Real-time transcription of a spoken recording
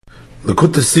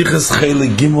Lekutei Sichos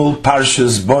Chelik Gimel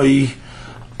Parshas Boi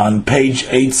on page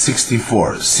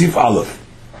 864. Sif Aleph.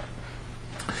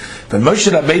 When Moshe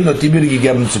Rabbeinu Tibir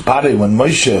gegeben zu Parei, when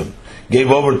Moshe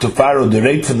gave over to Pharaoh the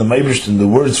rate from the Meibishtin, the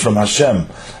words from Hashem,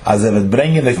 as would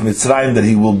bring in Mitzrayim, that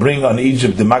he will bring on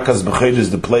Egypt the Makas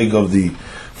B'Cheres, the plague of the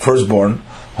firstborn.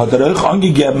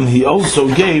 He also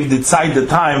gave the tzeit, the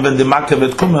time when the Makkah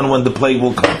wird kommen, when the plague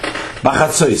will come.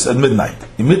 Bachatzois, at midnight,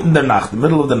 mitten der Nacht, the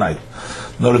middle of the night,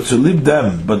 in order to leave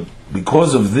them. But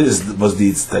because of this was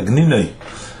the Tztagnine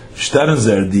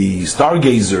Sternzer, the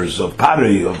stargazers of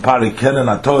Parei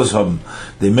Kenen Atosham,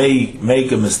 they may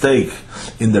make a mistake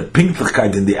in their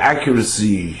pinkelkeit, in the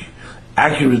accurately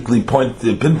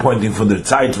pinpointing for the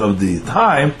tzeit of the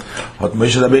time. What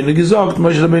Moshe Rabbeinu gesagt,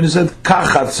 Moshe Rabbeinu said,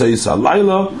 Kachatzois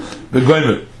alayla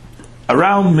begoymer,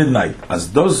 around midnight.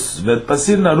 As those vet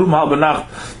pasir narum halbe nacht,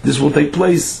 this will take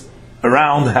place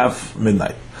around half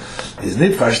midnight. It's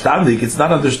not verstandig, it's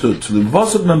not understood.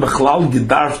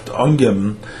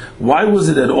 Why was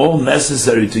it at all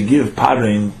necessary to give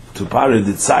Parei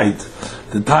the tzeit,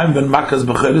 the time when Makas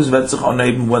B'Cheres wird sich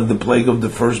anheben, when the plague of the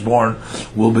firstborn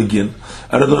will begin?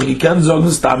 He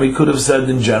could have said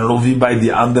in general, wie by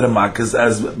the andere Makas,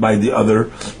 as by the other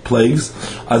plagues,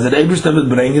 as that Eibishter would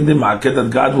bring in the Makkah,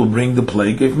 that God will bring the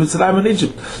plague of Mitzrayim and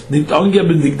Egypt. Nicht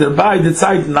angeben, nicht dabei, the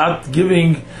tzeit, not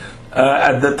giving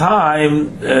at the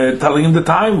time, telling him the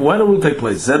time when it will take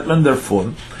place. Zetman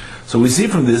therefore. So we see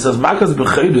from this, as Makas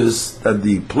B'Cheres, that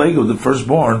the plague of the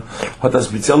firstborn, it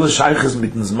has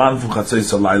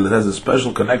a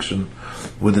special connection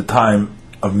with the time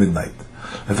of midnight.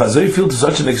 If I feel to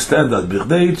such an extent that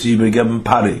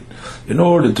in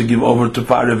order to give over to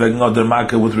Parei wegen other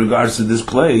Makkah with regards to this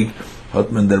plague, he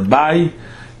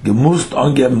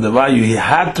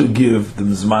had to give the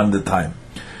Mizman the time.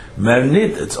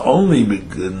 Mernit, it's only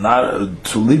not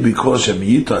to leave because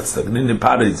Shemiyito at Stagnini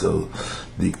Parei, so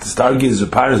the stargazer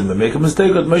Parei may make a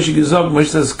mistake. But Moshe Gizog, Moshe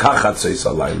says Kachatzois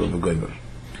alayla begoymer,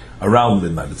 around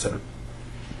midnight, etc.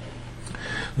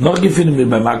 Not given me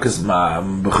by Makas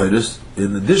B'Cheres.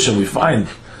 In addition, we find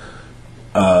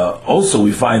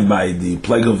by the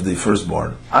plague of the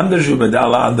firstborn, under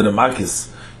Shubedala, under the Makas,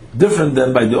 different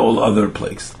than by the all other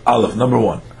plagues. Aleph, number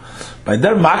one. By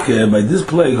their Makkah, by this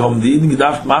plague,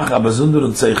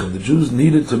 the Jews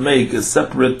needed to make a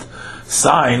separate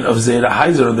sign of Zeira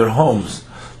Heiser on their homes.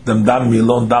 The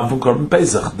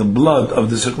blood of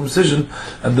the circumcision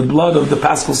and the blood of the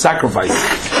Paschal sacrifice.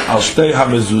 On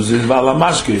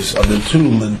the two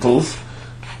lintels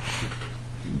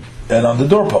and on the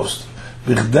doorpost.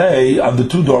 On the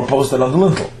two doorposts and on the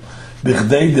lintel.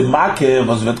 The Makkah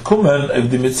was vetkumen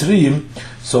of the Mitzrayim,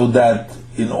 so that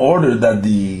in order that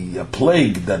the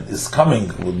plague that is coming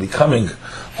will be coming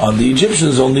on the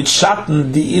Egyptians, only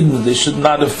shatten the Eden, they should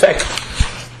not affect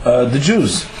the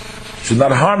Jews, should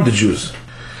not harm the Jews.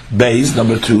 Base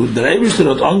number two, the Eibishter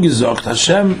hat angesagt,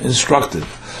 Hashem instructed,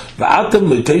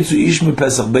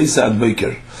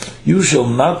 you shall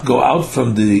not go out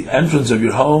from the entrance of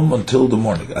your home until the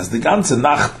morning. As the ganze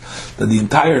Nacht, that the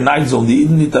entire night zone, the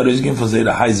Eden Nitarizgim for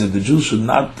Zeira Heiser, the Jews should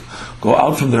not go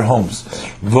out from their homes.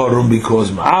 Varum, because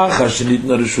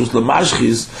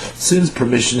since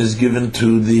permission is given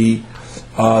to the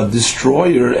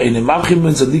destroyer, he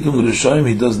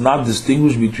does not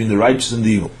distinguish between the righteous and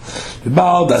the evil.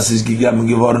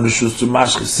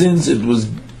 Since it was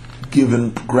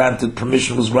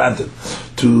permission was granted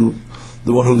to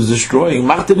the one who is destroying,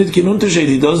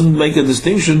 he doesn't make a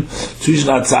distinction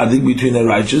between the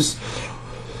righteous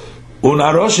and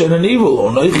an evil.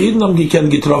 And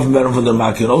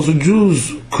also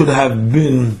Jews could have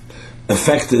been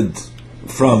affected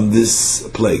from this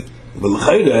plague.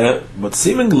 But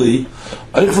seemingly,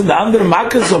 also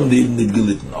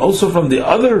from the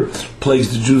other plagues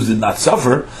the Jews did not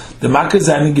suffer. The Makkahs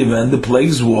and given the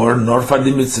plagues were nor for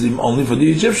the Mitzrayim, only for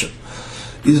the Egyptian.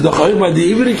 Is the by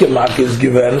the Ibrike Makkahs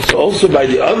given, so also by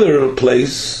the other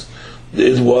place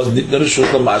it was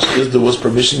there was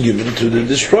permission given to the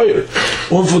destroyer.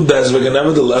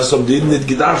 Nevertheless,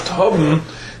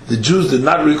 the Jews did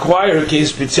not require any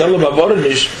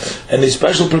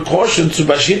special precaution to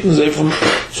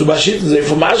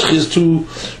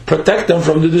protect them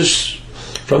from the destroyer.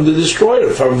 By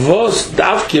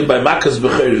Makas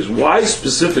B'Cheres, why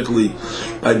specifically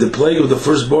by the plague of the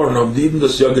firstborn of the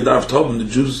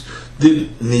Jews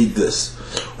did need this?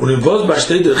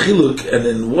 And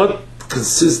in what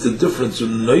consists the difference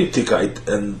in Neutigkeit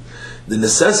and the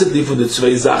necessity for the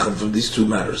zwei Sachen, from these two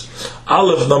matters?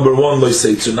 Aleph, number one,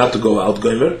 not to go out,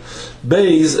 goymer.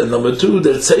 Beis, and number two,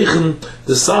 they're zeichen,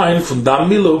 the sign from Dam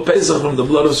Milo, Pesach, from the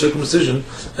blood of circumcision,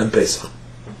 and Pesach.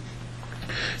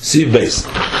 See base.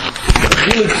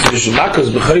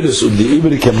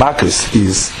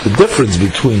 is the difference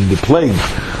between the plague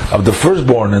of the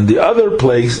firstborn and the other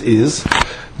plagues is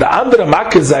the andere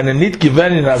Makkah seine nicht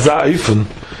given in Azaifen.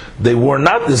 They were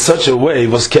not in such a way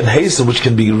was ken hasten, which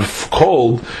can be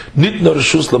called nit nor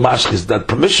reshus lamashchis, that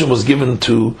permission was given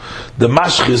to the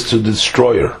mashchis, to the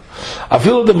destroyer. I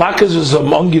feel the makkahs is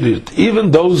among it,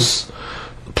 even those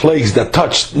plagues that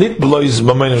touched nit blois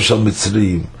mamenim shal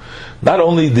mitzrayim, not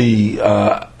only the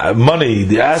money,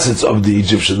 the assets of the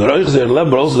Egyptians, but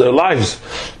also their lives.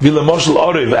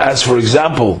 As for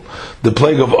example, the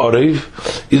plague of Orev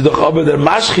is the der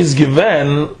mashchis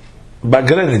given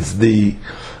bagrenitz.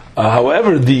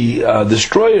 However, the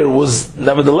destroyer was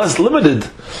nevertheless limited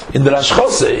in the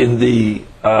rashchose, in the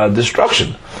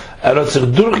destruction.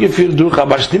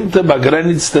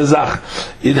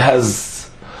 It has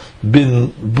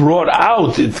been brought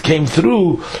out. It came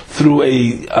through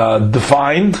a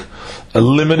defined, a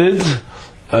limited,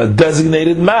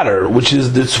 designated matter, which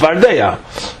is the tzvardeya,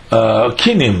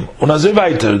 kinim,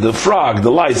 unazirvaiter, the frog, the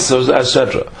lice,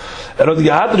 etc. It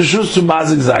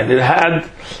had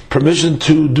permission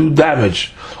to do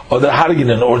damage, or the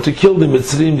harginen, or to kill the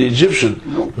Mitzrayim, the Egyptian,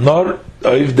 nor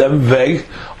if them veg,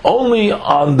 only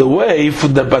on the way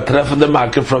from the batref and the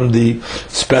makkah, from the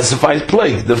specified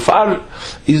plague. The far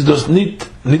is thus nit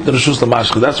reshus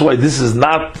lamashcha. That's why this is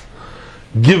not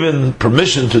given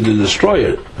permission to the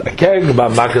destroyer.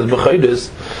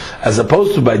 As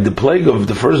opposed to by the plague of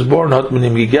the firstborn,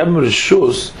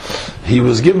 he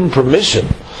was given permission.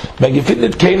 We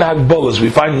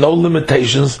find no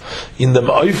limitations in the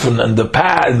ma'ofen and the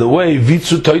path and the way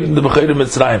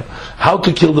how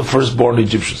to kill the firstborn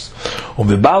Egyptians. And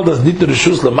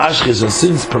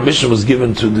since permission was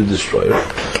given to the destroyer,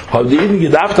 so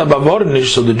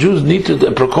the Jews needed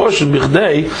a precaution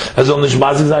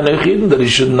that he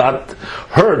should not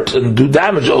hurt and do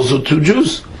damage also to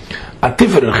Jews. A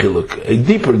deeper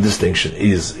distinction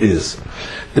is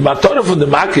the matorah from the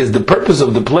Makkah is the purpose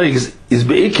of the plagues is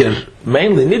beikir,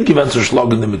 mainly nicht given zu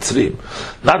schlagen the Mitzrayim,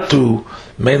 not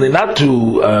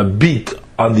to beat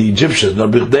on the Egyptians, nor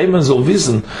bichdeimen soll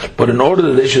wissen, but in order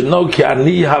that they should know ki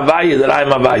ani havaye, that I am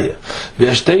havaye.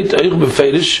 V'yashteit euch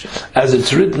beferish, as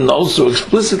it's written also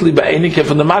explicitly by Einike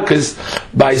from the Makkahs,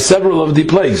 by several of the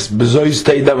plagues. Bezois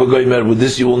teida v'goymer, with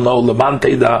this you will know leman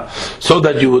teida, so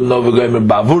that you would know v'goymer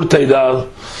bavur teida,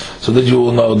 so that you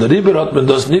will know the riberot men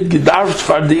does nit gedarft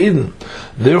far the Eden.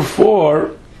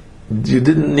 Therefore, you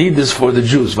didn't need this for the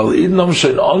Jews. Because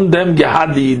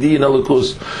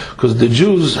the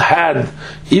Jews had,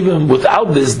 even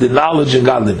without this, the knowledge and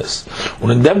godliness.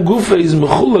 And in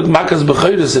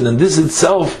this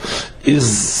itself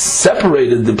is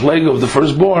separated, the plague of the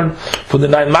firstborn, from the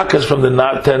 9 makkahs, from the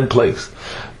 10 plagues.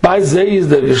 By Zay is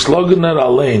the Geschlagener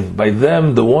Allein. By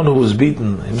them, the one who was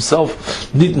beaten himself,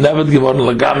 he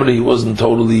wasn't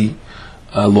totally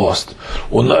lost.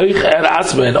 And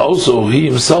also he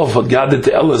himself had gathered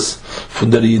to Ellis from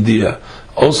the idea,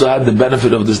 also had the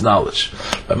benefit of this knowledge.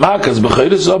 By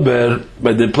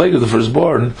the plague of the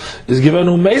firstborn is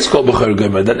given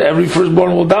that every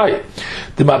firstborn will die.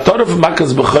 The matar of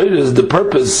Makkah's Bechayr is the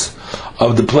purpose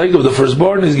of the plague of the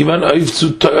firstborn is given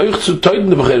also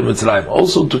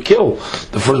to kill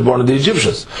the firstborn of the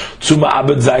Egyptians,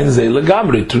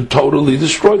 to totally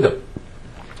destroy them.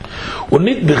 Not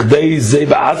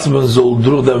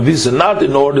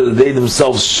in order that they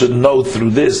themselves should know through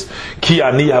this, Ki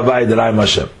ani havai that I am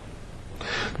Hashem.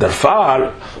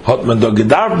 Therefore,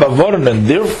 and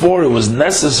therefore it was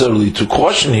necessarily to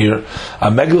caution here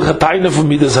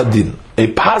a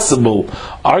possible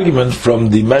argument from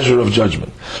the measure of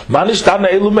judgment. Why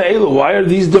are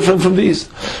these different from these?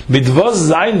 With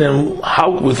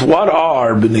what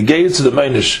are benegated to the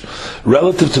meinish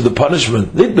relative to the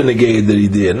punishment,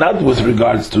 not with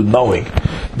regards to knowing.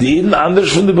 The Eden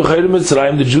anders from the Bechayr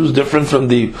Mitzrayim, the Jews different from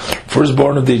the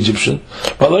firstborn of the Egyptian.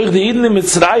 But like the Eden in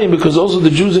Mitzrayim, because also the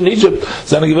Jews in Egypt,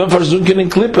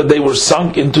 they were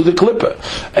sunk into the Klippa.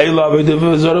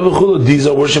 These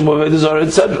are worship of Avodah Zarah,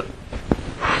 etc.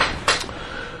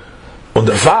 And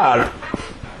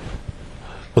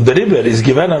the river is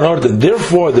given an order.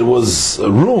 Therefore, there was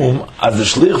room as the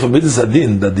shlich for Midas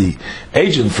Adin, that the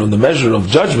agent from the measure of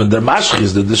judgment, the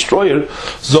mashchis, the destroyer,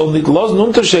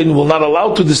 will not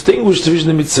allow to distinguish between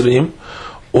the Mitzrayim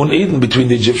and Eden, between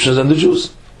the Egyptians and the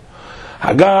Jews.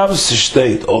 Hagav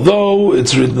state, although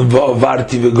it's written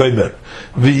Varti v'goymer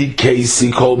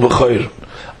v'kesi kol b'choir,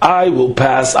 I will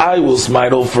pass, I will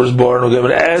smite all firstborn, I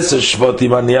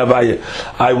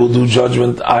will do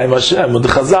judgment, I am Hashem. And the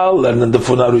Chazal learn in the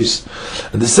Funaris,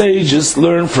 and the sages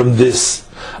learn from this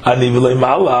Ani v'lei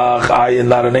malach, I am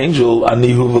not an angel.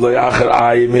 Ani hu v'lei acher,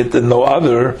 I am it and no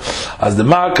other. As the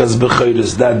makas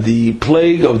b'chayres, that the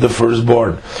plague of the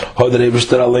firstborn.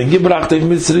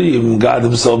 God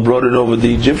himself brought it over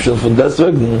the Egyptians from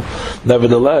deswegen.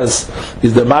 Nevertheless,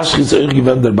 is the mashchitz euch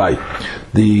gewend dabei.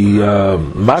 The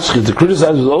mashchitz, the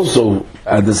criticize was also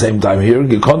at the same time here.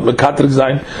 Gekont mekatrik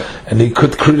sein, and he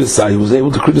could criticize. He was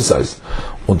able to criticize.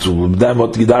 Und zu dem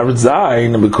hat gedarvet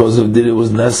sein, because of that it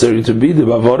was necessary to be the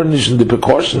Bavoranish and the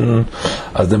precaution,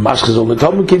 as the mashchitz only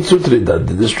told me that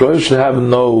the destroyer should have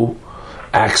no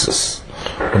access.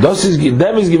 And das is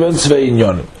them is given zwei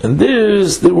inyonim. And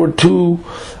there were two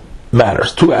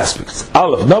matters, two aspects.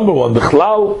 Aleph, number one,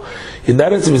 Bechlal in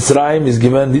Eretz Mitzrayim is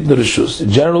given Nitnu Rishus. In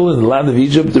general, in the land of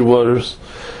Egypt, there was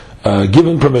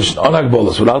given permission on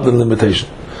Agbolas without the limitation.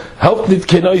 Help nit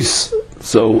kenois,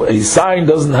 so a sign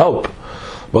doesn't help.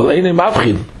 Well, eine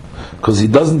mafchin, because he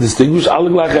doesn't distinguish.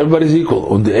 Like everybody's equal.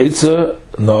 On the Eitzah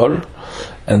nor,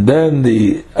 and then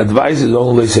the advice is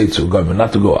only Seitzu, government,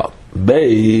 not to go out.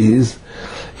 Beis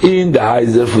in the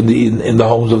Heiser for in the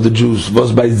homes of the Jews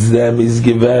was by them is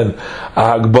given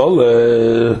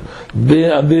Hagbole.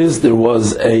 On this there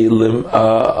was a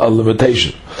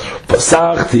limitation.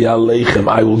 Pasachti aleichem,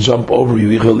 I will jump over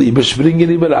you. Ich will überspringen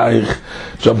über euch.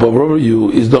 Jump over you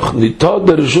is doch nitod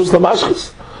der Rishus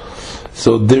lamashchus.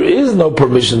 So there is no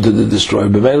permission to the destroyer.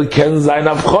 B'meil ken zayin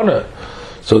avchona.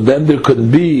 So then there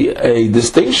could be a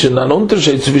distinction, an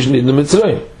Unterschied zwischen the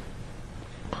Mitzrayim.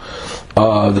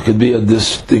 There could be a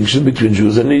distinction between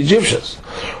Jews and the Egyptians.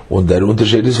 Und der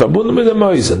Unterschied ist verbunden mit dem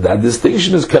Mois, and that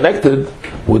distinction is connected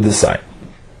with the sign.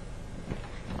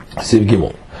 Siv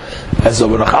Gimel. And so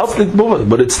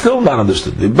but it's still not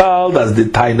understood. That's the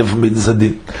time of Midas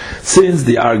Adin. Since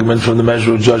the argument from the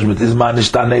measure of judgment is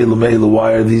Manish Taneilu Meilu,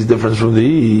 why are these different from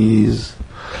these?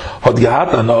 Hot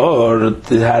Gehatan, or it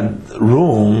had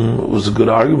room, it was a good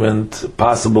argument,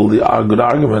 possibly a good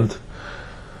argument,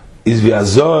 is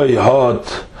Viazoi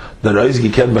Hot, the Reis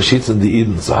Giken Bashitz and the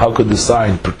Eden. So how could the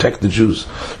sign protect the Jews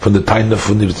from the Taina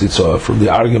Funir Tzitzoah, from the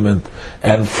argument,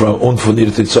 and from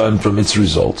Unfunir Tzitzoah, and from its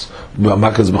results?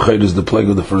 Makas B'chayr is the plague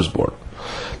of the firstborn.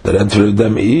 The answer of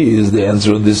them is, the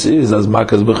answer of this is, as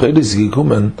Makas B'chayr is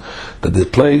Gikumen, that the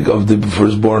plague of the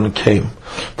firstborn came.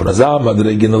 For Azam,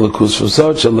 Adregin Alakus, from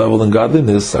such a level in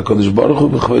godliness, HaKadosh Baruch Hu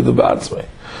B'chaydu B'atzmei.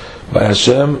 By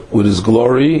Hashem, with His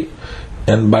glory,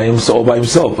 and by himself,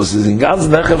 Because in God's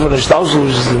Necha for Nishtalshul,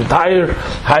 which is entire,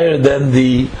 higher than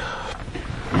the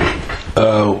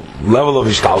level of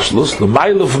Ishtalshulus, the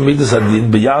Maila of Midas Adin,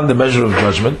 beyond the measure of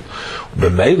judgment,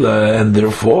 and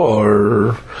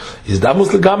therefore, is Damus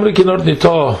Legamri Kinort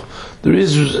Nito. There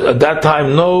is at that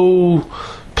time no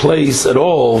place at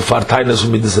all for Tainus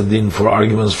of Midas Adin, for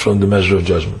arguments from the measure of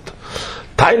judgment.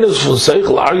 Tainus from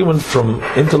Seichel, argument from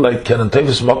intellect, can and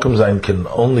Tevis Mokum Zain, can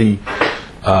only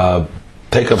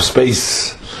take up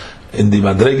space in the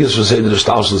Madreges for Seder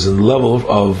Ishtalshus, in the level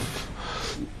of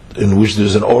in which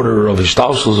there's an order of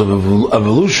Ishtalshus, of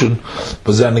evolution,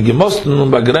 but then the Gemosten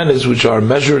and Bagrenes, which are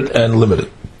measured and limited.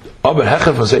 But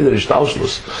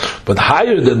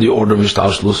higher than the order of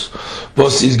Ishtalshus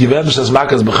was is given as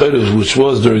Makas B'chayr, which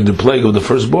was during the plague of the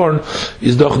firstborn,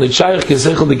 is doch nit shaykh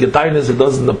kesechel the Ketainis. It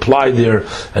doesn't apply there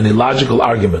any logical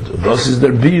argument. This is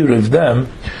their beer of them,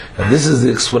 and this is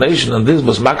the explanation. And this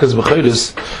was Makas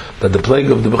B'chayr, that the plague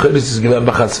of the B'chayr is given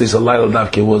b'chatzis alayla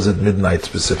davke was at midnight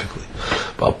specifically.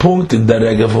 But point in that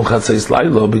rega from chatzis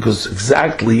layla, because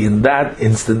exactly in that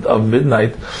instant of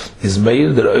midnight is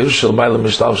made the Eir Shel Mayla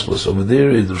Mishtalshus. Over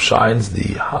there it shines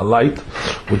the light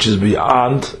which is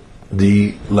beyond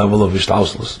the level of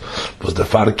Ishtalshus. Because the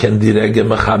far can di rega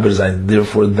mechaber sein.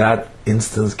 Therefore that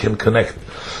instance can connect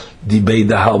the beide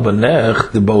halbe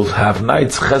nech, the both half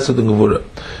nights, chesed and gevura,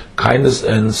 kindness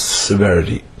and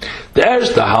severity. The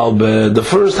erste halbe, the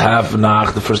first half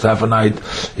nach, the first half a night,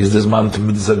 is this month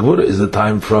mitzvah gevura, is the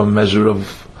time from measure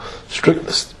of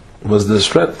strictness. Was the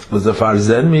strength, was the far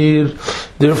zenmir.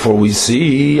 Therefore we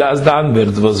see, as dan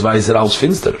wird was weiser als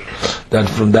finster, that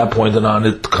from that point on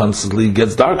it constantly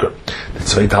gets darker. The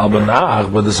zweite halbe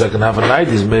nach, but the second half of night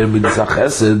is mehr mitzvah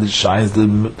chesed, it shines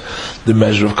the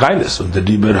measure of kindness. Und der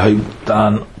Dieber hebt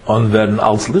dann on werden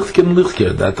als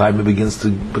Lichtkehr. That time it begins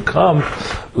to become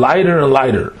lighter and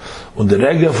lighter. Und der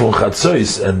Rege von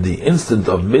Chatzois, and the instant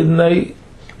of midnight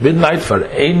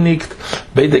vereinigt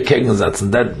beide Gegensätze,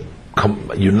 that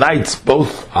unites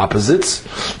both opposites,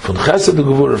 from chesed and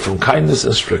gevura, from kindness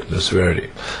and strictness, severity.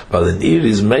 But in Ir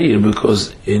is meir,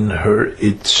 because in her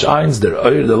it shines the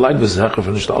light v'zecher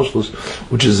from Ishtalshus,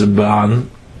 which is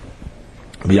beyond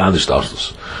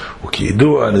Ishtalshus.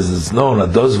 And as it's known,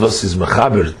 that those was is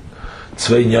mechaber,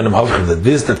 that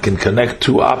this that can connect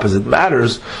two opposite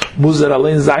matters,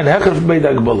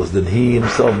 then he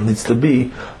himself needs to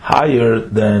be higher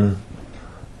than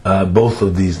both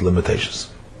of these limitations.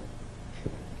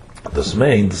 This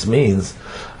means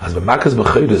as b'makas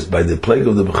b'chayres, by the plague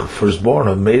of the firstborn,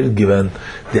 have made it given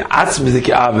the atzmizik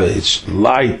ave, its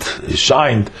light, it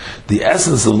shined, the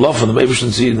essence of love from the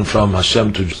Eibishter Eden from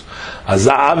Hashem to Jesus. As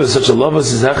ave, such a love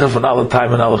as is hecher from all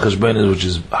time and all cheshbonos, which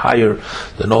is higher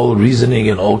than all reasoning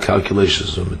and all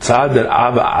calculations. So mitzad der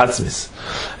ave atzmis,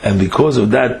 and because of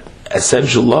that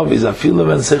essential love is afilav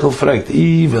and seichel frekt,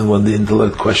 even when the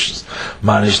intellect questions,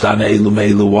 manishtana elu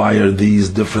meilu, why are these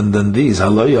different than these?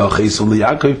 Haloyach Esau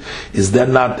Yaakov, is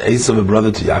then not Esau a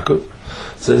brother to Yaakov?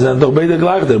 Says, and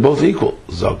they're both equal.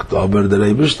 Zokt aber der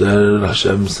Eibishter,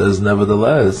 Hashem says,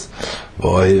 nevertheless,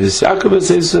 boy, is Yaakov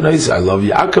is Esau, I love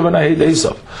Yaakov and I hate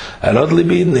Esau. And Odli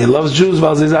Biden, he loves Jews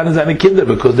while he's seine Kinder,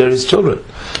 because they're his children.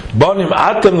 Bonim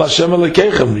atem Lashem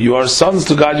Elekechem, you are sons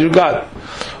to God your God.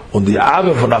 Und die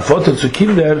Ave von a Vater zu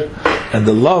Kinder, and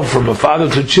the love from a father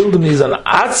to children is an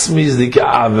atzmizdike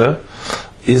Ave,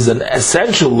 is an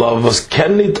essential love, was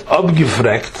can nicht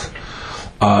abgefragt,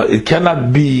 it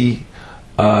cannot be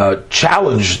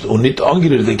challenged, und nicht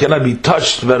angerührt, it cannot be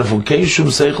touched,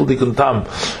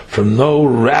 from no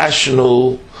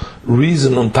rational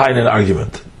reason und keinen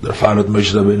argument. Der Vater hat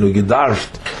Moshe Rabbeinu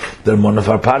gedarft, der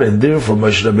Monafar Pare, and therefore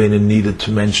Moshe Rabbeinu needed to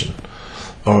mention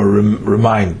or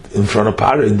remind in front of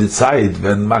Pare in the side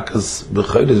when Makas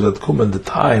B'choris will come, in the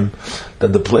time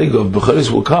that the plague of B'choris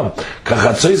will come.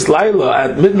 Kachatzois Laila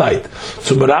at midnight.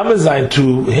 So Merame sein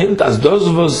to hint as those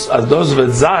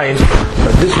wird sein,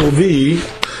 that this will be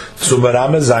so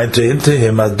Merame sein to hint to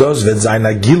him as those wird sein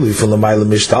Agilu from the Maila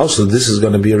Mishtalshlus. This is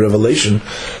going to be a revelation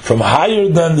from higher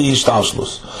than the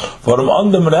Ishtalshlus. For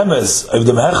on the Meremes of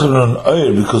the Mechron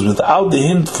Oyer, because without the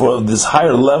hint for this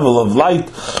higher level of light,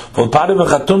 for Pare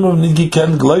v'Chatumim nigi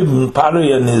ken gloiben,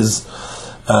 Pare and his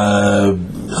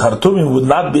Chartumim would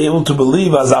not be able to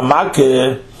believe as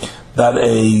Amake that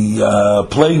a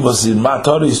plague was in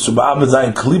Matoris to Ba'abed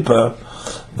Zayin Klippa,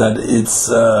 that its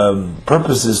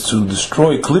purpose is to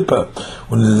destroy Klippa.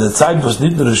 When the time was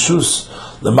not Reshus,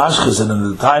 the Mashchis, and in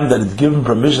the time that it given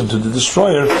permission to the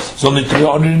destroyer, it's only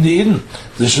 300 in the Eden.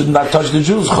 They should not touch the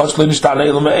Jews.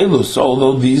 So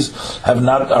although these are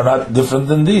not different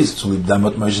than these. So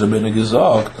therefore Moshe Rabbeinu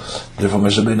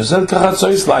said,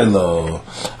 Kachatzois Lailo,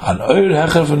 an Oyer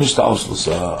Hecher von Ishtalshlus,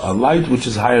 a light which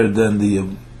is higher than the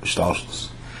Ishtalshlus.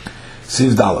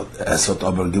 Siv Dalet, es hat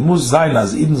aber gemus sein,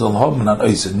 as Eden soll haben an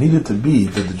Oys, it needed to be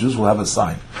that the Jews will have a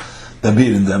sign. The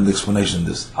beer in them, the explanation of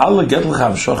this. Alle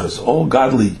Getlechav Shoches, all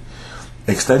godly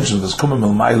extensions as Kumim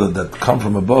El Maila that come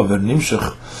from above,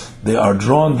 they are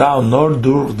drawn down nor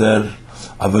dur their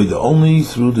Avodah, only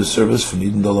through the service from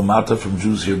Eden Dolamata, from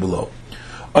Jews here below.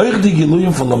 Oich di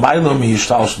Giluyim from Lamaila mi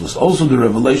Hishtalshlus, also the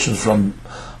revelations from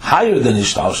higher than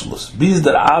Hishtalshlus, bis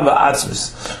der Ava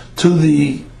Atzmis, to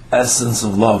the essence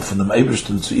of love from the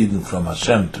Eibishter to Eden, from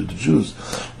Hashem to the Jews.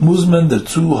 Muzman, the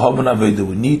two Hoban Avodah,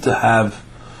 we need to have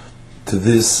to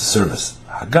this service.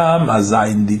 Hagam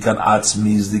azayin dikan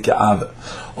atzmiz dika ave.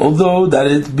 Although that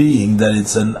it being that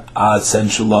it's an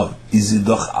essential love,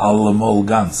 izidoch alamol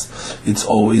gans, it's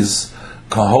always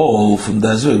kahol from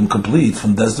desveg, complete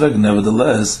from desveg.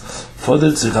 Nevertheless, for the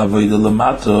tzichavayda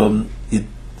lamato, it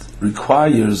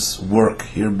requires work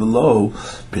here below.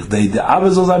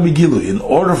 In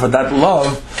order for that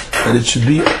love that it should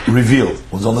be revealed,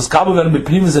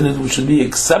 and it should be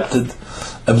accepted,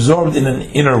 absorbed in an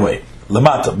inner way.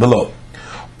 Lamata, below.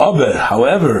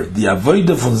 However, the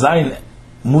avodah von zayin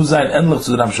muzayin endlich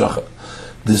zu der Amshocha.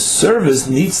 The service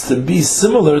needs to be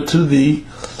similar to the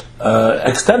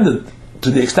extension.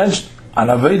 An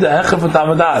avodah hecher von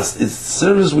tamadas. It's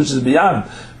service which is beyond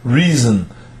reason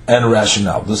and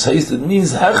rationale. This haste, it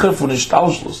means hecher von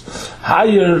ishtalshlus,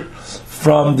 higher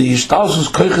from the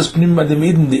ishtalshlus koiches pnim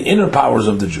mademiden, the inner powers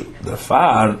of the Jew.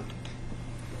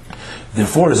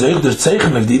 Therefore, is the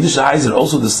Zeichen of the Yiddish Heiser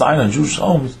also the sign on Jewish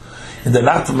homes in the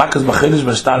Nacht of Makas B'Chedesh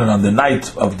B'Shtanen, on the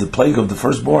night of the plague of the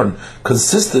firstborn,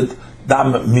 consisted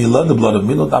dam Milah, the blood of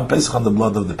Milah, dam Pesach, on the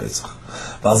blood of the Pesach.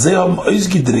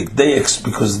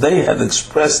 Because they had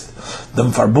expressed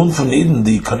them Farbund von Eden,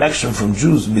 the connection from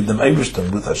Jews with them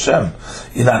Eibishter, with Hashem,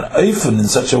 in an Eifen, in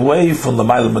such a way from the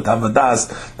Mailam Matavadas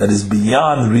that is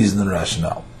beyond reason and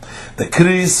rationale. The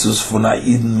Kris was von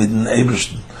Eden mit den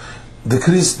Eibishter. The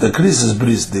Kris is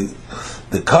bris,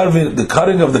 the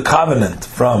cutting of the covenant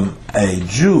from a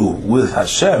Jew with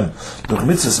Hashem,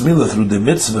 through the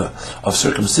mitzvah of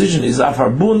circumcision, is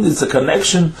afarbund. It's a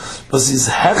connection, but is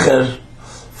hecher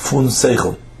fun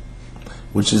seichel.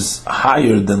 which is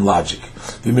higher than logic.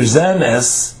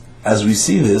 As we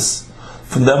see this,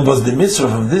 from them was the mitzvah,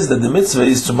 from this, that the mitzvah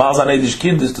is to malzan edish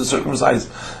kind, is to circumcise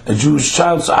a Jewish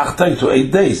child to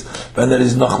 8 days. When there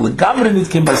is noch legamre nit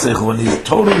kim b'seichel, when he is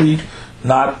totally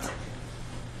not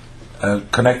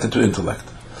connected to intellect.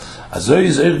 Azoy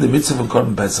is the mitzvah of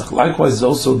Korban Pesach. Likewise,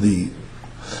 also the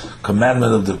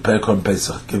commandment of the Korban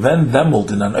Pesach, given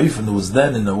demult in an oifen, who was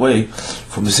then in a way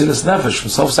from Mesiras Nefesh, from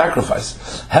self-sacrifice.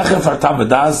 Hecher fartam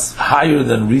v'das, higher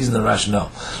than reason and rationale.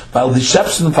 While the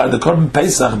shepson for the Korban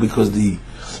Pesach, because the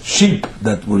sheep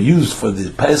that were used for the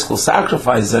Paschal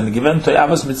sacrifice and given to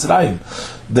Avos Mitzrayim,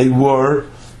 they were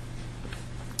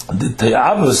the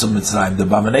Te'avos of Mitzrayim, the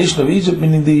abomination of Egypt,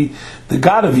 meaning the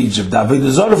god of Egypt, the Avodah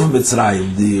Zarah of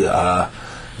Mitzrayim,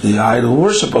 the idol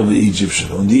worship of the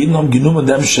Egyptians. And the Idnom Ginum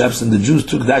them sheps, and the Jews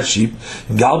took that sheep,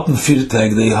 and Galten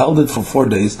Viertag, they held it for 4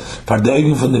 days,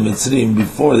 Pardeugen from the Mitzrayim,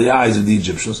 before the eyes of the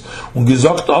Egyptians. And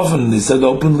gesagt often, they said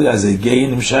openly, as they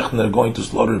gain im Shechen, they're going to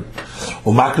slaughter him.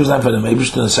 And Makros them for the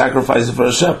Eibishter and sacrifice it for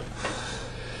Hashem.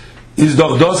 Is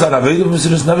doch dos an Aved of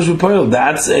Mesiras Nefesh B'Poel.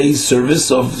 That's a service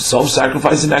of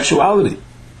self-sacrifice in actuality.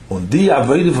 Und die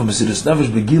Aved of Mesiras Nefesh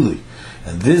B'Gilui.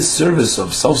 And this service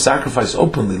of self-sacrifice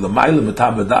openly, l'mayla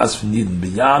metam v'das v'niden,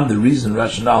 beyond the reason,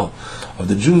 rationale of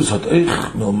the Jews, hot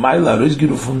eich milmayla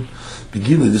reizgirufun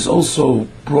B'Gilui. This also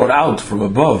brought out from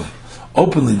above,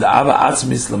 openly, the ava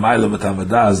atzmis l'mayla metam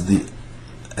v'das, the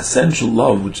essential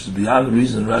love, which is beyond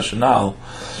reason and rationale.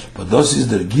 But those is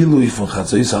the Gilui from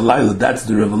Chatzos Halayla. That's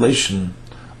the revelation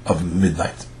of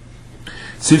midnight.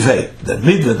 Sifhei, that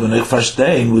midnight, when ich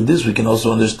verstehen, with this we can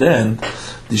also understand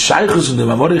the Shaychus and the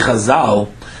Mamori Chazal,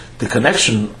 the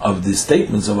connection of the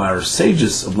statements of our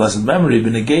sages of blessed memory,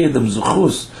 b'negei dem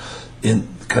zuchus, in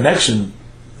connection,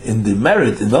 in the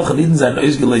merit, in welchen Eden sein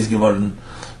Eusgeleis geworden,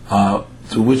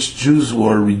 through which Jews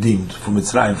were redeemed from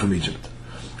Mitzrayim, from Egypt.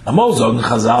 Amozog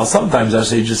Chazal, sometimes our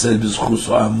sages say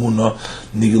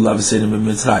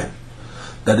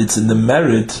that it's in the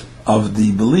merit of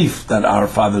the belief that our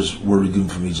fathers were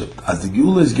redeemed from Egypt. As the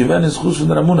Geula is given is chus from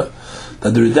Ramuna,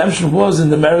 that the redemption was in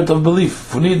the merit of belief.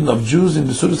 Funidin of Jews in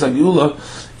the Suras HaGeula,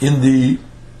 in the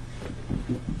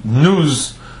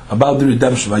news about the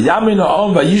redemption. The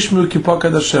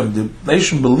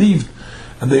nation believed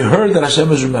and they heard that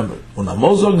Hashem is remembered. And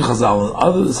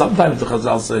sometimes the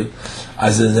Chazal say,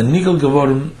 as a Nigel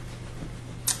geworden,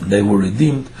 they were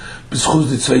redeemed, in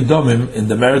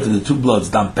the merit of the two bloods,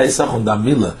 Dam Pesach and Dam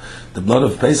Milah, the blood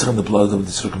of Pesach and the blood of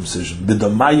the circumcision.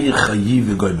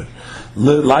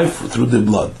 Life through the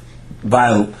blood.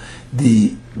 While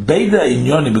the Beida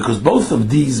Inyoni, because both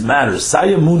of these matters,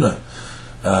 Sayamuna,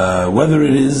 whether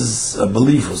it is a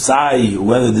belief or sai,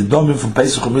 whether the domim from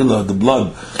Pesach or Milah, the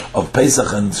blood of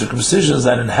Pesach and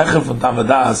circumcisions, and in Hecher from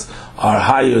Tamadas are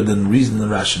higher than reason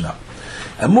and rationale.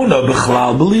 Emunah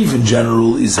b'chlal, belief in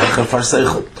general, is Hecher far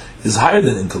seichel, is higher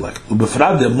than intellect.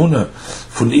 Ubefrad the Emunah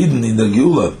from Eden in the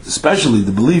Geula, especially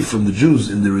the belief from the Jews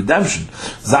in the redemption,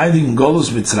 Zaydin Golus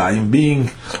Mitzrayim, being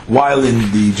while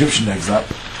in the Egyptian exile,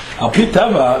 Al Pi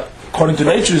Teva, according to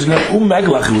nature, is not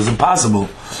meglach. It was impossible,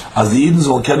 as the Edens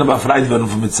will kenna b'afrayt werden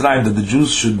from Mitzrayim, that the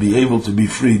Jews should be able to be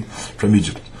freed from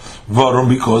Egypt. Varum,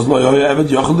 because lo yoy eved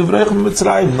yochel livrech from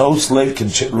Mitzrayim, no slave can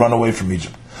run away from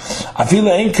Egypt.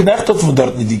 Afile ein knechtot von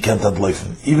dort nicht die kennt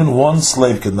laufen. Even one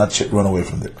slave could not run away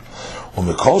from there.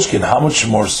 Mekolshkin, how much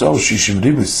more so? Shishim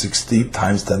ribus, 60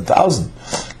 times 10,000.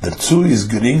 Dazu is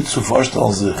gering zu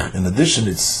vorstellen sich. In addition,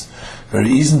 it's very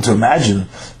easy to imagine,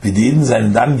 wie die Eden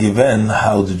seien dann given,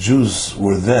 how the Jews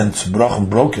were then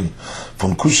broken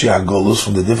from Kushi HaGolus,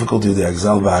 from the difficulty of the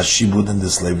exile, V'hashibud, and the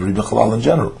slavery, B'chalal in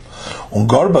general. Und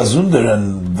Garba Zunder,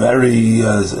 and very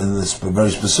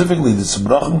specifically, the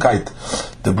Zerbrochenkeit,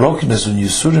 the brokenness and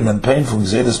Yisurim and painful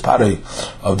Gzeres Parei,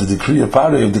 of the decree of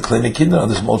Parei, of the kleine Kinder, of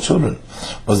the small children,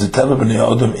 was the Teva B'nei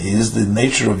Odom is, the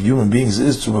nature of human beings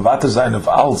is, to Mavata Zayin of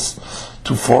Als,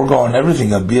 to forego on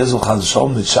everything, as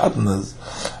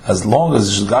long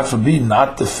as, God forbid,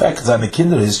 not affect seine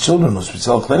Kinder, his children, or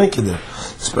special kleine Kinder,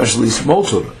 especially small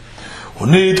children.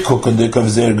 And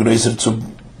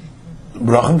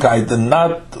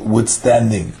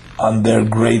notwithstanding on their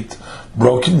great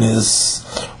brokenness,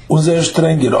 unser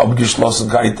strenger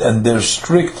Abgeschlossenkeit, and their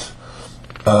strict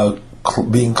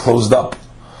being closed up,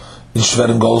 in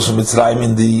schweren Golus von Mitzrayim,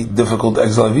 in the difficult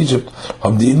exile of Egypt,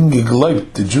 haben die Iden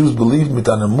geglaubt, the Jews believed mit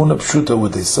einer Emunah Pshuta,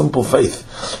 with a simple faith,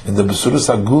 in the Besuras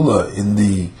HaGula, in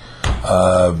the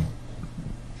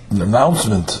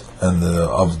announcement and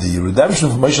of the redemption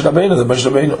of Moshe Rabbeinu, the Moshe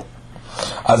Rabbeinu.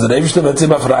 As the Eibishter wird sie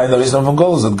befreien, der ist von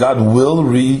Golus, that God will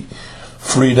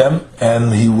free them,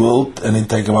 and He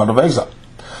take them out of exile.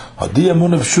 So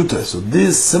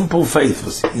this simple faith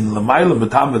was in Lamaila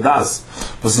Matam Vadas,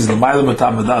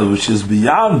 which is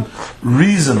beyond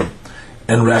reason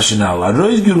and rationale.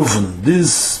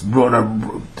 This brought up,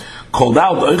 called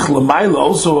out Lamaila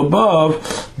also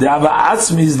above the Ava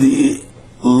Atzmi is the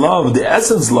love, the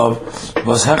essence love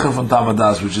was Hecher from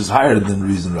Tamadas, which is higher than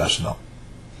reason rationale.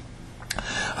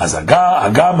 As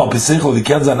Agam al Pesechol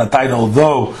Vikenza Natayin,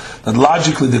 although that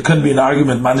logically there couldn't be an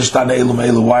argument, Manishtana Elum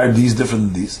Elu, why are these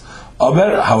different than these?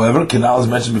 However, Kenal is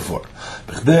mentioned before.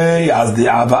 As the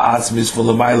Ava Atzmi is for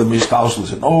Lamaila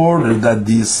Mishtalshlus, in order that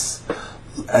this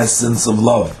essence of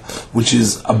love, which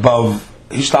is above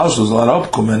Hishtalshlus,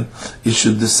 it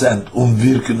should descend,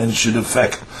 wirken, and should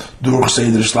affect durch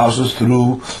Seder Hishtalshlus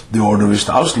through the order of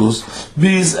Hishtalshlus,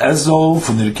 bis ezo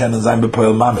von der Kennen sein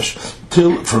bepoel mamish,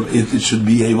 till from it should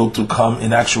be able to come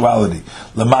in actuality.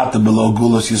 Lamata below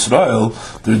Gulas Yisrael,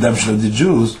 the redemption of the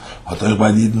Jews,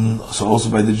 so also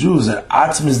by the Jews, that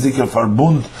Atzmis Diker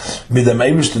Verbund mit dem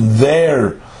Eibishten,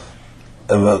 their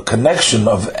connection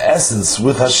of essence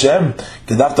with Hashem,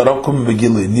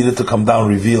 needed to come down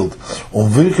revealed,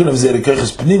 and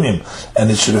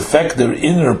it should affect their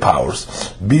inner powers,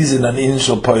 in an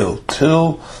initial poil,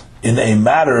 till in a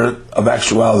matter of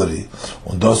actuality.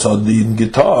 And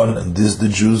this the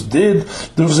Jews did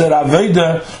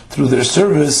through their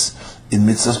service in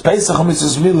Mitzvah Pesach and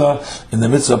Mitzvah Milah, in the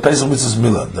Mitzvah Pesach and Mitzvah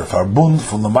Milah. The Farbund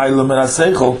from the Mailam and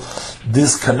Aseichel,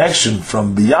 this connection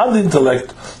from beyond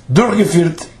intellect,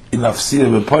 durchgeführt in Afsir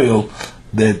Bepoil,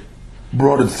 that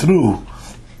brought it through,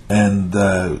 and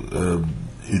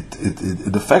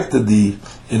it affected the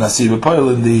in Asir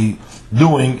Bepoil in the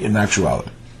doing in actuality.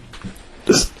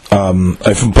 From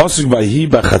Pasuk Vayhi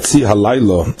B'Chatzi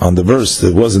Halaylo, on the verse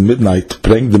that was in midnight,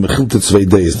 bring the Mechilta 2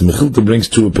 days. The Mechilta brings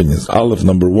two opinions. Aleph,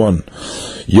 number 1,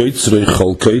 Yotzrei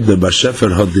Cholkei de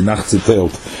Bashefer had the Nacht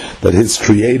zitelt, that his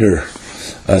creator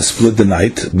split the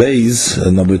night. Beis,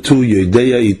 number 2,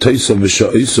 Yodeya Itoisov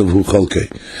V'Sha'isov Hu Cholkei,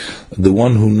 the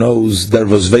one who knows there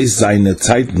was veis seine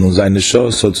Zeiten und seine Show,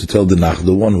 so to tell the Nacht,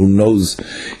 the one who knows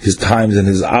his times and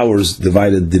his hours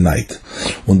divided the night.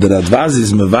 Und der Radvaz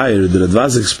is mevayer, the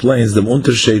Radvaz explains the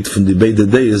Unterschied from the Beide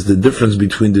Days, the difference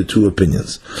between the two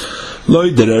opinions.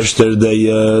 According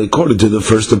to the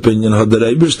first opinion, had der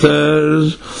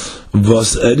Eibishter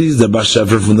was is the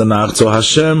Bashefer from the Nacht, so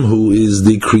Hashem, who is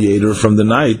the creator from the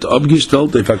night,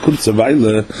 abgestellt if a kurze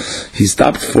Weile, he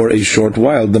stopped for a short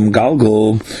while, dem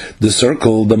Galgel, the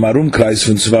circle, the Marumkreis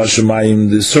from Tzva Shemayim,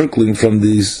 the circling from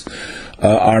these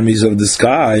armies of the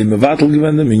sky, mevatel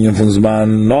given the minion from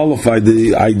Zman, nullified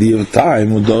the idea of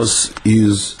time, and thus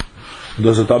is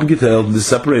abgeteilt, is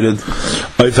separated.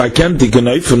 If I can't take a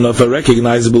knife from a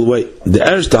recognizable way, the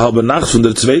erste halbe Nacht from the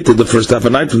zweite, the first half a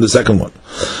night from the second one.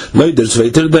 Later,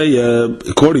 zweite day,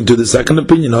 according to the second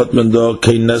opinion, hat man da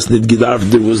kein Ness nicht gedarf,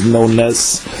 there was no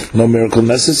Ness, no miracle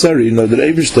necessary, no der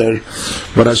Eibishter,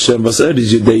 but Hashem was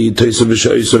is Yedei Toisav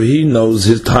V'Sha'is, so he knows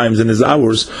his times and his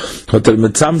hours, hat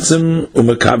mit Tzamtzim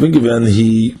umekavim given,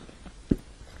 he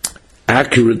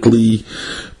accurately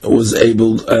was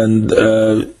able, and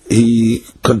he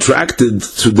contracted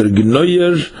to the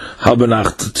Gnoyer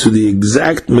Halbenacht, to the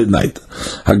exact midnight.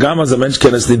 Hagam as a mensch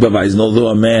can es nicht beweisen, although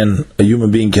a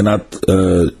human being cannot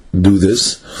do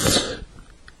this.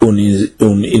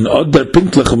 In other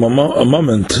pinkliche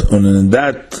moment, and in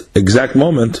that exact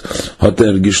moment, hat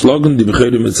geschlagen die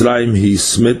Becheru Mitzrayim, he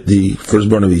smit the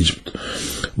firstborn of Egypt.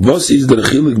 Was is the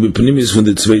chilik b'pnimis from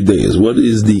the 2 days? What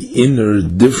is the inner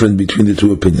difference between the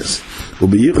two opinions?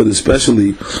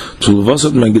 Especially why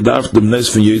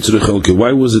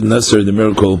was it necessary, the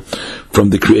miracle from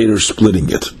the Creator splitting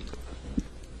it?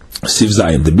 Siv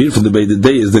Zayin, the beer from the Beide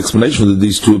Day is the explanation of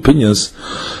these two opinions.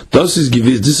 This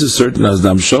is certain as the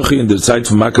Amshochi in the Zeit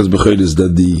from Makkah's Bechodes,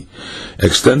 that the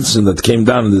extension that came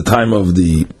down in the time of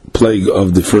the plague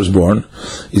of the firstborn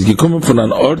is gekommen von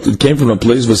an Ort, it came from a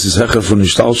place was is hecher from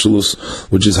Ishtalshalus,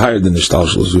 which is higher than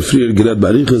Ishtalshalus. Frier Gered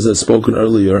Barichas has spoken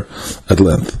earlier at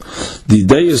length. The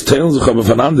day is teilen sich aber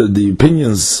voneinander. The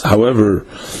opinions, however,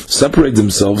 separate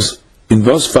themselves. In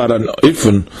was faran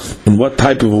ifun, in what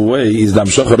type of a way is the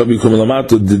Amshach Rabbi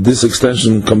Kumalamato, did this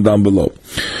extension come down below?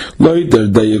 Later,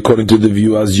 they, according to the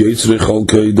view as Yotzrei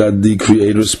Cholkei, that the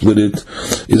Creator split it,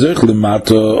 is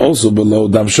Echlimata also below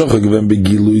the Amshach given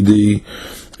Begilui, the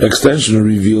extension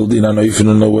revealed in an ifun,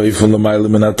 in a way from the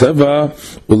Mailam and Ateva,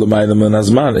 or the Mailam and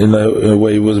Azman, in a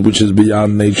way which is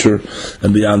beyond nature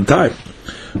and beyond time.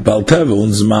 Balteva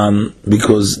und Zman,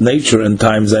 because nature and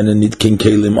time seine Nitkin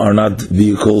Kelim are not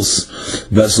vehicles,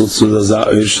 vessels to the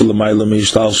Za'ir Shalamaila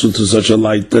Mishtalshul, to such a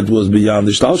light that was beyond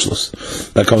the Shtalshulus,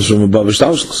 that comes from above the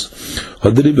Shtalshulus.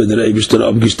 Hadribe der Eibishter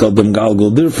abgestellt dem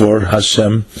Galgul, therefore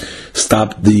Hashem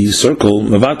stopped the circle,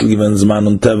 Mevatl given Zman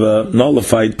und Teva,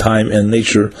 nullified time and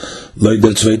nature, like the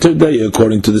zweiter day,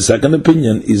 according to the second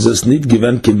opinion, is this nicht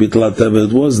given Kibitla Teva,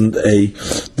 it wasn't a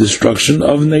destruction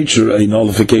of nature, a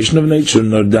nullification of nature,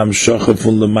 nor dam shocha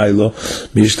fun lemailo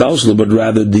mishtalshlu, but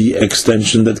rather the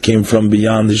extension that came from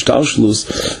beyond the shtalshlus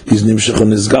is nimshach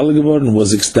and izgal geworden,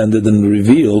 was extended and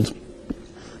revealed,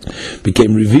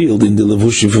 became revealed in the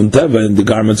levushim from Teva, in the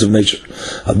garments of nature.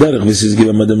 Al-derech, this is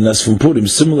given madam nes from Purim,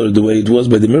 similar the way it was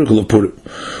by the miracle of Purim.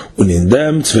 And in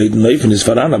them, zweiten Neufen is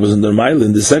Farana, was in der Meile,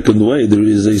 in the second way, there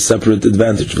is a separate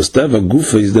advantage. Was Teva,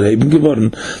 Gufa is der Heben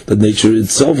geworden, that nature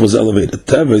itself was elevated.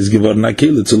 Teva is geworden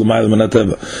Akele to L'Meile Mana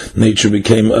Teva. Nature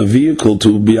became a vehicle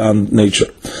to beyond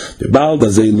nature. Since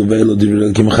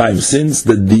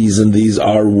that these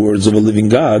are words of a living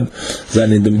God,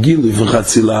 then in the Gilu from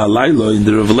Chatzila Halaylo, in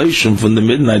the revelation from the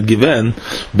midnight given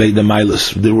by the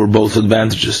Milas, there were both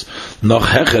advantages. Noch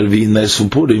hecher wie in Nes from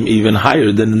Purim, even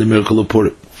higher than in the miracle of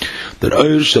Purim. The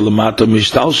Oyer Shalamata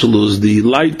Mishtalshalus, the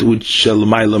light which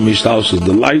Shalamaila Mishtalshalus,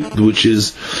 the light which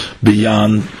is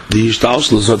beyond the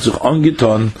Ishtalshalus, hat sich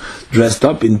angetan, dressed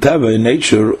up in Teva, in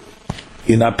nature,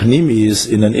 in apnimis,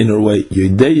 in an inner way.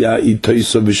 Yodeya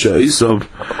itoisov v'shoisov,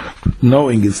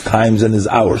 knowing its times and its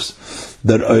hours.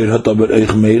 That Oyer hat aber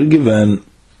euch mehr given,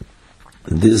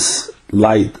 this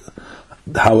light,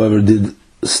 however, did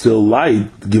still light,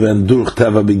 given durch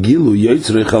Teva begilu,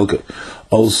 yotzrei chelke,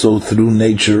 also through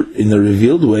nature in a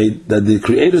revealed way that the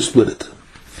Creator split it.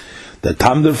 The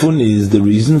tam derfun is, the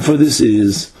reason for this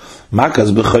is,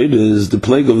 Makas b'chayde is the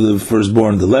plague of the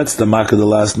firstborn, the letzte Makkah, the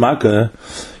last Makkah,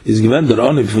 is given that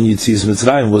only from Yitzias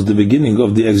Mitzrayim was the beginning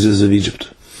of the exodus of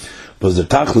Egypt. But the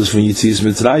tachlis from Yitzias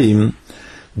Mitzrayim,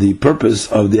 the purpose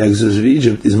of the exodus of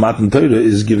Egypt is Matan Torah,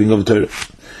 is giving of Torah.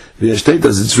 V'yashteit,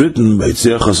 as it's written,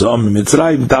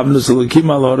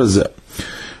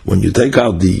 when you take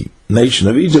out the nation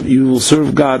of Egypt, you will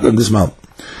serve God on this mountain.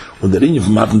 When the Rinja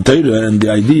from Matan Torah, and the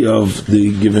idea of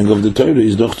the giving of the Torah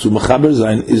is doch zu mechaber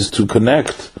sein, is to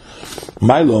connect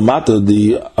Milo Mata,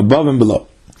 the above and below.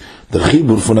 The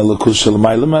chibur from Elokus shel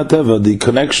Milo Mateva, the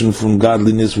connection from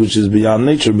godliness which is beyond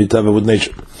nature, miteva with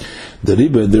nature. The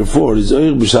Rebbe, therefore, is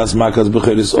Oyer b'shas Makas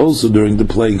b'cheres, also during the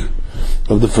plague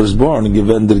of the firstborn,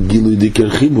 given the Gilu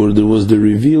Diker Chibur, there was the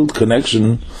revealed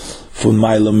connection from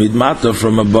Milo Mid Mata,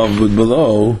 from above with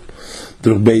below,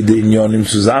 durch beide inyonim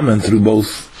zusammen, through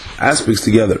both aspects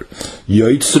together.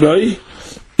 Yoitzroi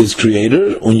is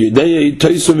creator, und Yedei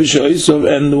Toisov v'shoisov,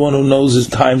 and the one who knows his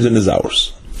times and his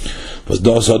hours. Was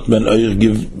das hat man euch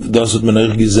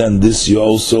gesehen, this you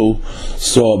also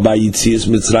saw by Yitzias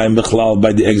Mitzrayim Bechlal,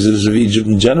 by the exodus of Egypt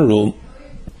in general.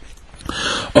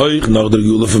 Euch nach der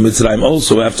Gula von Mitzrayim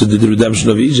also, after the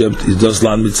redemption of Egypt, is das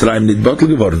Land Mitzrayim nicht bottle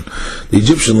geworden. The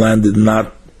Egyptian land did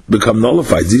not become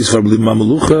nullified. Sie ist verblieben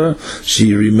Mamelucha,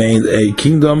 she remained a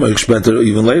kingdom, später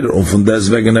even later. Und von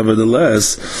deswegen,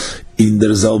 nevertheless, in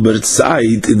der selber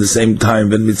Zeit, in the same time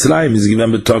when Mitzrayim is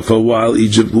given to talk for a while,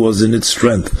 Egypt was in its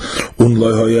strength.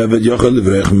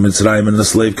 Mitzrayim, and the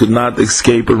slave could not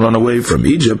escape or run away from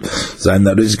Egypt. Then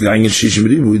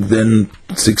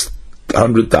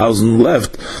 600,000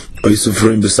 left. Also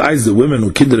for him, besides the women,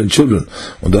 who kinder and children.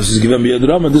 And das ist given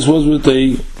Biyadram, and this was with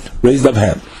a raised up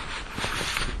hand.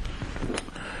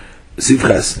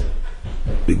 Sivches.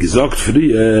 Wie gesagt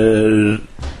früher,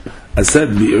 I said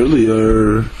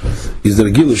earlier, is the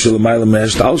Gilu Shalamayla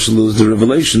Mehashtalshlu, is the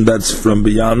revelation that's from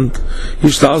beyond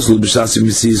Yishtalshlu, B'shasim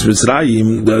Yitzias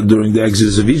Mitzrayim, during the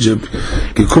exodus of Egypt,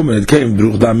 Gekumen, it came,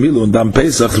 Druch Dam Milo, and Dam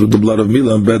Pesach, through the blood of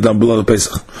Milo, and Bed Dam blood of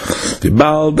Pesach.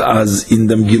 V'bald as in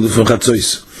them Gilu from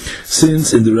Chatzois.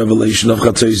 Since in the revelation of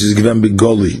Chatzois is given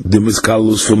Begoli, the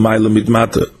Miskalus from Maila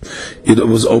Mitmata, it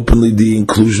was openly the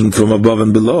inclusion from above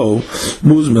and below,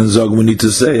 Muzman Zog, we need to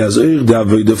say, as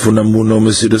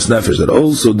that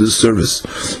also this service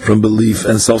from belief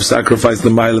and self-sacrifice, the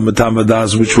Maila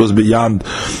Mitamadas, which was beyond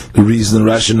the reason and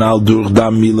rationale, Durch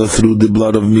Dam Mila, through the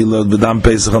blood of Mila, the Dam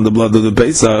Pesach, and the blood of the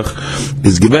Pesach,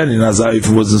 is given in Azaif,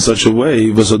 was in such a way,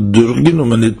 it was a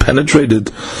Durginum, and it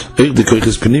penetrated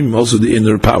also the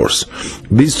inner powers.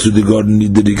 These to the garden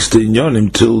needed extension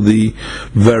till the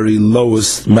very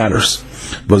lowest matters.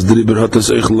 Was the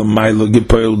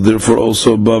therefore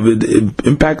also above it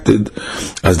impacted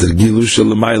as the Gilu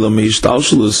Shalamayla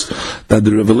Meishtalshlus, that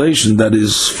the revelation that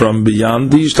is from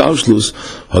beyond the Ishtalshlus,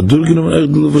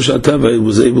 it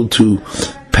was able to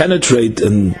penetrate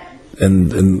and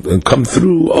and come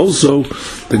through also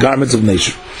the garments of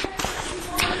nature.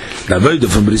 The avodah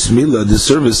from Bris Milah, the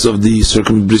service of the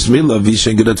Bris Milah,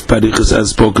 Vishengerat Parichas, as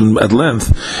spoken at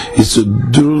length, is to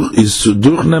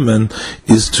durchnemen,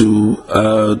 is to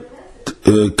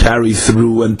carry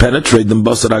through and penetrate the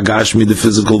basar agashmi, the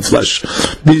physical flesh.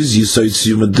 This yisoid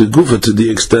siyum de gufa, to the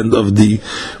extent of the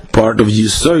part of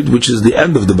yisoid, which is the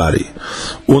end of the body.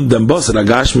 Und dem basar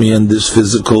agashmi, and this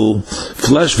physical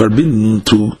flesh verbinden,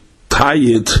 to tie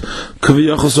it,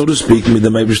 so to speak, with the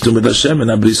Meibishtu with Hashem and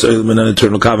Abris Oilman, an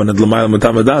eternal covenant, Lamayel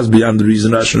Matamadas, beyond the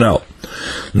reason rationale.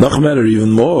 Noch matter,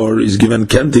 even more, is given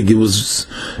Kentik, it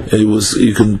was,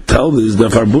 you can tell this, the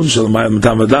Farbun Shel Lamayel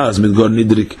Matamadas, with God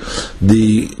Nidrik,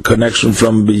 the connection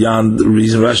from beyond the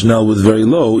reason rationale with very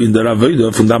low, in the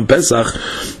Avodah, from Dam Pesach,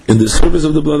 in the service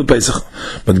of the blood of Pesach.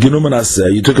 But Ginuman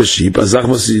Aseh, you took a sheep, Azach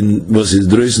was his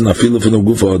Dreisen Afila from the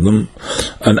Gufa Odom,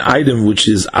 an item which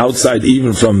is outside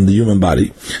even from the human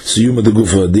body, so Yuma the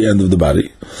Gufa at the end of the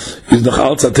body, is noch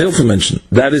als a tail for mention.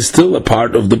 That is still a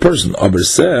part of the person.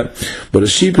 But a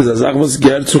sheep is as achvas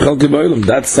ger zu chelke ba'olam.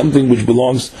 That's something which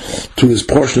belongs to this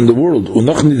portion of the world, und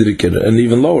noch niedriger, and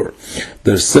even lower.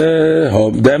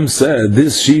 Them said,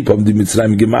 this sheep haben die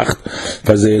Mitzrayim gemacht,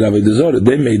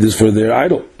 they made this for their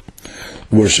idol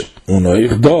worship. Und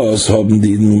euch das haben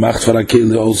die gemacht for a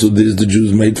keli, also this the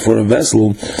Jews made for a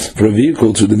vessel, for a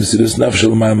vehicle, to the Mesiras Nefesh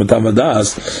Lamayel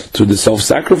Matamadas, to the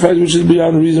self-sacrifice which is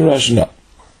beyond reason rationale.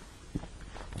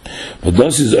 But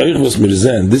das is euch was mir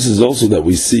sehen, this is also that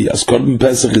we see, as Korban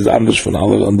Pesach is anders von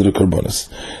alle andere Korbanos,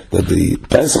 that the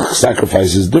Pesach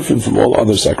sacrifice is different from all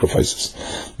other sacrifices.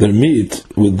 Their meat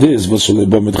with this was mit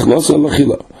chlos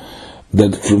al-achila,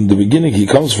 that from the beginning he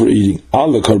comes for eating.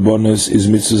 All the karbonos is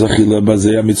mitzvah zachila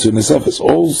bazeya mitzvah nesafes.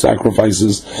 All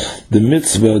sacrifices, the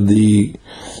mitzvah, the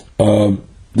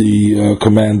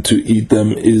command to eat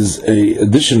them is a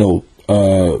additional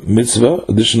mitzvah,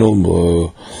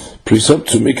 additional precept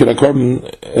to make it a carbon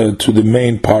to the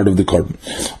main part of the carbon.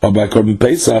 Or by carbon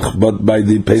Pesach, but by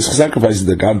the Pesach sacrifice,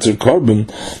 the ganzer carbon,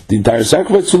 the entire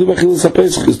sacrifice to the Bachilas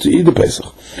Pesach is to eat the Pesach.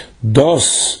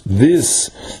 Thus, this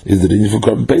is the reason for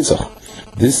carbon Pesach.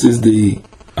 This is the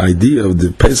idea of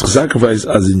the Pesach sacrifice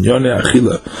as in Yoneh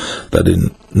Achila, that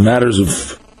in matters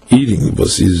of eating,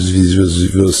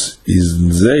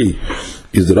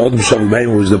 is the Rodem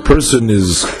Shalom, which the person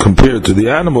is compared to the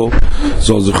animal,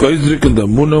 so the Choydrik and the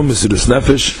Amunah, Mesiras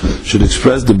Nefesh, should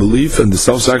express the belief and the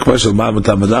self-sacrifice of Ma'amat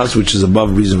Hamadas, which is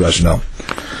above reason rationale.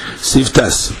 Sif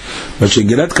Tes. But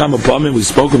Shegeret come upon me, we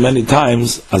spoke many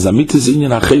times, as Amitis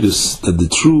Inyan HaChedus, that the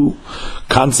true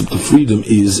concept of freedom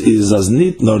is as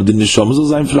nit nor the neshama soll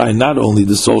sein frei. Not only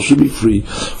the soul should be free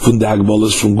from the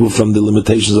agbolas, from the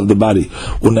limitations of the body,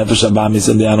 und nefesh abamis,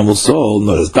 and the animal soul,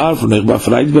 nor es darf nicht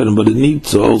befreit werden, but it needs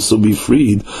to also be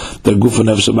freed, the guf and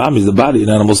nefesh abamis, the body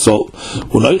and animal soul.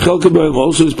 Und euch helke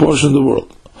also is portion of the world.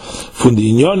 From the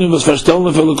inyanim was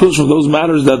verstellen from those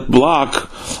matters that block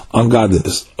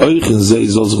ungodliness. Euch in zeh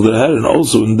is also the head, and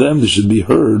also in them they should be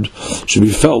heard, should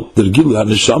be felt, the gilu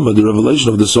haneshama, the revelation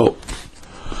of the soul.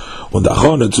 Und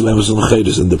achone zu Emes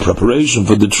and the preparation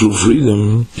for the true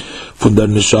freedom from the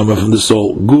neshama, from the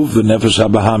soul, guf and nefesh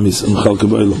habahamis and chalke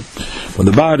b'olam. When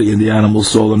the body and the animal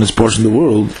soul and its portion of the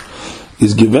world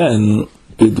is given,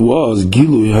 it was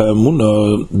Gilu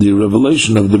Ha'emunah, the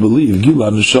revelation of the belief, Gilu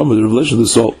HaNeshama, the revelation of the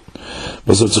soul,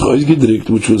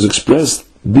 which was expressed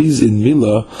these in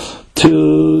Milah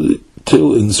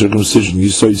till in circumcision,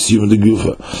 Yisoid Siyum the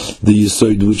Gufa, the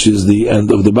Yisoid which is the end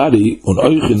of the body,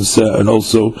 and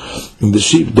also in the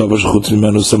sheep, Davash Chutz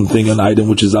Mimenu, something, an item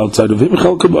which is outside of him,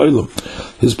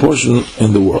 his portion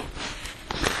in the world.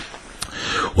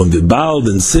 When the bald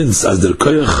and since as their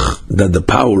koyach, that the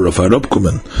power of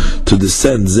Arabkumen to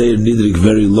descend Zeir Nidrik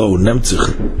very low,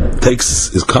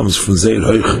 Nemtzich comes from Zeir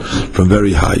Hoich, from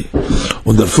very high.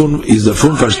 Und davon is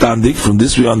davon verstandig, from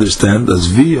this we understand as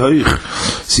vi Hoich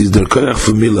sees their koyach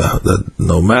famila, that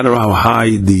no matter how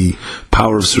high the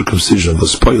power of circumcision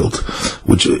was spoiled,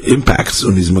 which impacts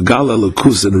on his Megala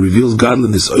Lakus and reveals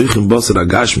godliness Oichim Basar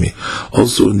Agashmi,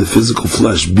 also in the physical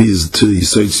flesh, biz to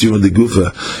Yisoid Siyum the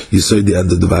Gufa, Yisoid the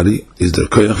end of the body, is the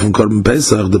Koyach from Korban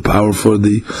Pesach, the power for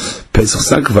the Pesach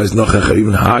sacrifice, Nochach,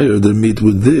 even higher than meet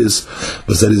with this,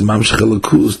 but that is Mamshech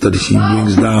Lakus, that he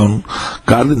brings down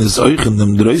godliness Oichim,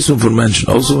 them Dreisum for mention,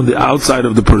 also on the outside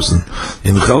of the person,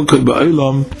 in Chalkei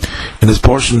Ba'olam, in his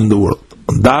portion in the world.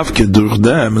 Davke durch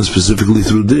them, and specifically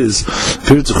through this,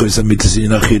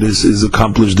 is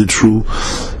accomplished the true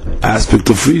aspect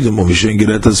of freedom.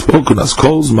 That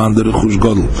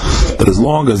as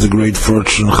long as the great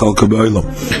fortune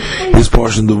his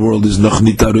portion of the world is noch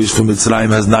nit aros from Mitzrayim,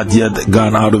 has not yet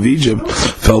gone out of Egypt,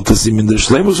 felt to him in the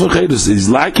shleimus von Cheres, is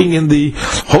lacking in the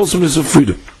wholesomeness of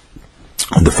freedom.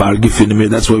 And the Fargifin,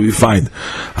 that's where we find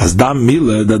as Dam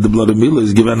Mila, that the blood of Mila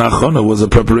is given Achona, was a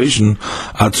preparation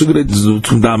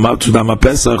to Dama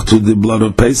Pesach, to the blood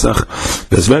of Pesach,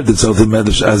 Besvert itself in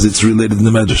Medrash, as it's related in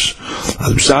the Medrash.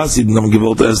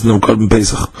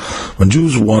 When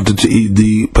Jews wanted to eat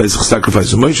the Pesach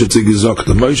sacrifice,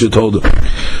 Moshe told them,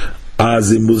 as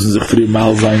they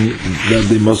that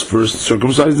they must first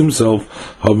circumcise themselves,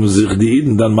 haben sich die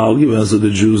Eden dann mal given, so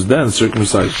the Jews then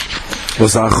circumcised.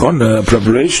 Was Achon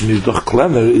preparation is doch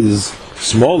kleiner, is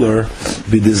smaller,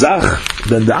 wie die Sach,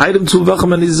 than the item zu welchem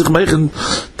man is sich machen,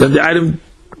 than the item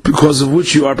because of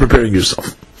which you are preparing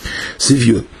yourself. See if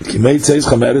you, at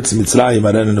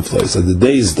the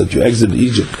days that you exited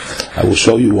Egypt, I will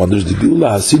show you wonders. The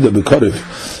Geula Hasidah B'Korev,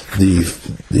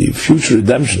 the future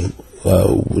redemption,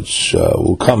 which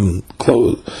will come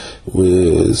close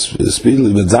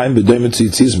speedily with Zayin B'Doimet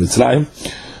Tzitziz Mitzrayim.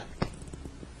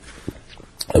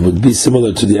 It would be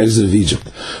similar to the exit of Egypt.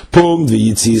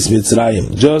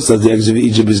 Just as the exit of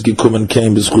Egypt is Gikumen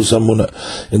came in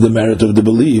the merit of the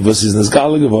belief,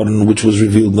 which was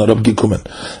revealed not of Gikumen,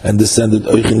 and descended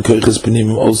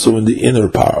also in the inner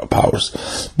powers.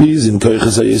 These in till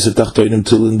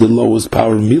in the lowest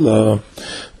power of Milah.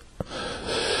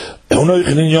 And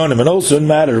also in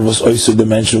matter was also the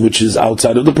dimension which is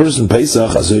outside of the person,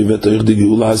 Pesach, also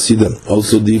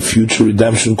the future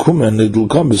redemption kumen, it will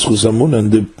come,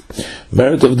 and the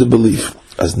merit of the belief,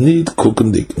 as need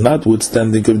kukendik,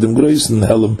 notwithstanding of them grace and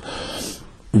helm,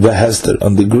 vehester,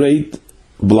 on the great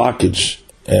blockage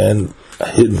and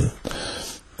hidden.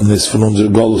 And this from unser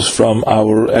goals from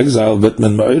our exile,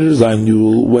 you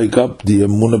will wake up the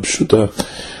emunah pshuta,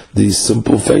 the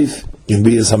simple faith, in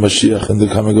Bias HaMashiach, in the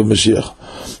coming of Mashiach.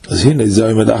 As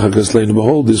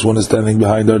behold, this one is standing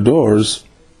behind our doors,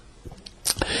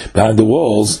 behind the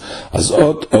walls, as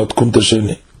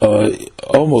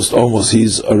almost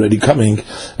he's already coming.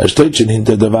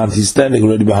 He's standing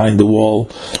already behind the wall.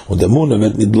 And the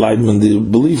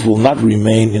belief will not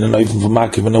remain in an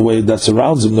in a way that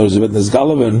surrounds him,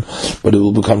 but it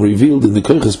will become revealed in the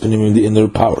koiches, in the inner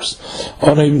powers.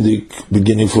 On him, the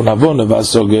beginning from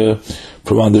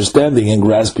understanding and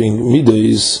grasping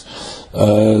midas,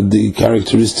 the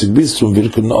characteristic bistrum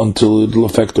wirken until it will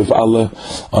affect of Allah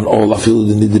on all afil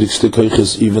the niedrigste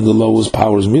koiches, even the lowest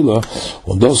powers Mila.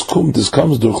 And this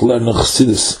comes durch lernen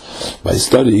Chassidus, by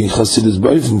studying Chassidus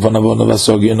Beifim von Avona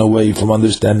Vasogi in a way from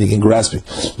understanding and grasping,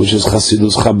 which is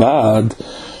Chassidus Chabad.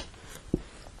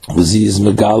 She is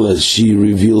Megala, she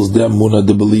reveals them Muna,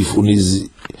 the belief, unizi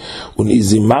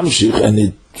mamshich, and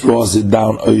it draws it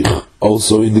down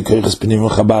also in the Koiches Penim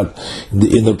Chabad, in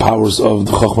the inner powers of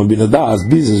the Chochmah Bina Da'as,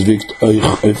 business vikt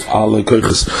alle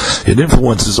Koiches. It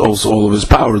influences also all of his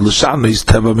power. L'shana is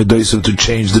teva midoisav, to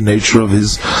change the nature of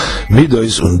his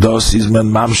midos, and thus is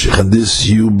men mamshich, and this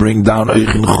you bring down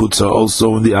Eichin Chutza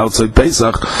also in the outside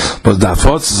Pesach, but the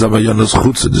Afotz is Avayonos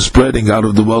Chutza, the spreading out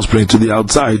of the wellspring to the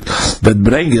outside, that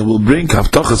will bring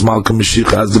Haftochas Malka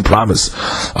Mashiach as the promise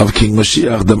of King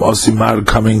Mashiach, the Osimar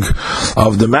coming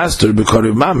of the Master,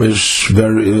 B'Korev Mamish,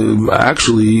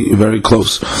 actually very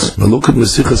close. Now look at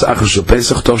Mesichas Achar Shel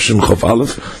Pesach, Tovshin Chof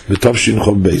Aleph, V'Tovshin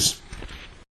Chof Beis.